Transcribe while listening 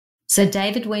So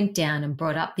David went down and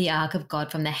brought up the ark of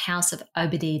God from the house of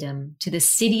Obed-Edom to the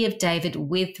city of David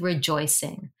with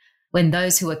rejoicing. When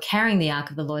those who were carrying the ark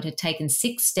of the Lord had taken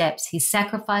 6 steps, he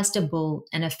sacrificed a bull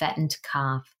and a fattened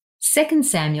calf. 2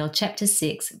 Samuel chapter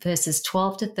 6, verses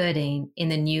 12 to 13 in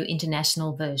the New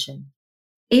International Version.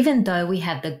 Even though we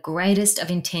have the greatest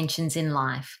of intentions in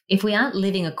life, if we aren't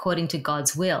living according to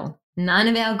God's will, none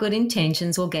of our good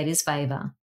intentions will get his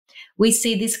favor. We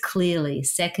see this clearly,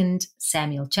 2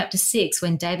 Samuel chapter 6,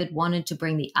 when David wanted to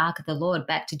bring the ark of the Lord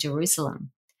back to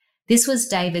Jerusalem. This was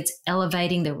David's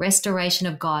elevating the restoration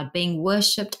of God being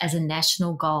worshipped as a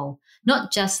national goal,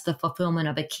 not just the fulfillment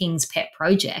of a king's pet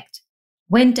project.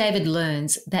 When David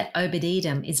learns that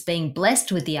Obed-Edom is being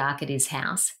blessed with the ark at his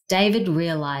house, David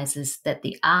realizes that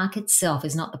the ark itself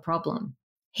is not the problem.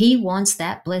 He wants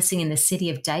that blessing in the city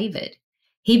of David.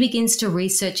 He begins to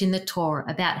research in the Torah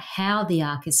about how the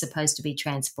ark is supposed to be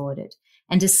transported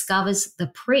and discovers the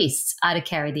priests are to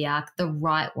carry the ark the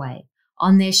right way,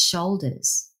 on their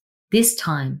shoulders. This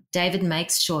time, David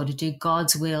makes sure to do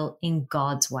God's will in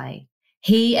God's way.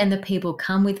 He and the people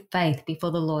come with faith before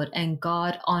the Lord, and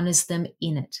God honors them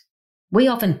in it. We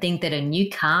often think that a new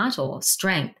cart or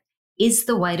strength is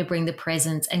the way to bring the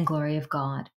presence and glory of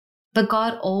God. But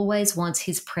God always wants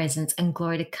his presence and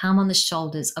glory to come on the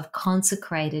shoulders of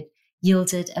consecrated,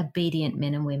 yielded, obedient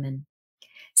men and women.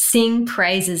 Sing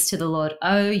praises to the Lord,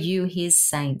 O you his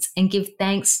saints, and give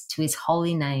thanks to his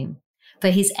holy name.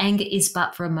 For his anger is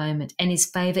but for a moment, and his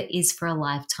favor is for a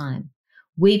lifetime.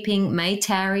 Weeping may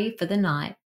tarry for the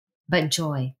night, but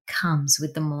joy comes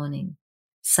with the morning.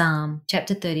 Psalm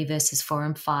chapter 30, verses 4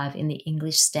 and 5 in the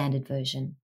English Standard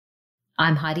Version.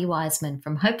 I'm Heidi Wiseman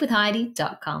from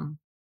hopewithheidi.com.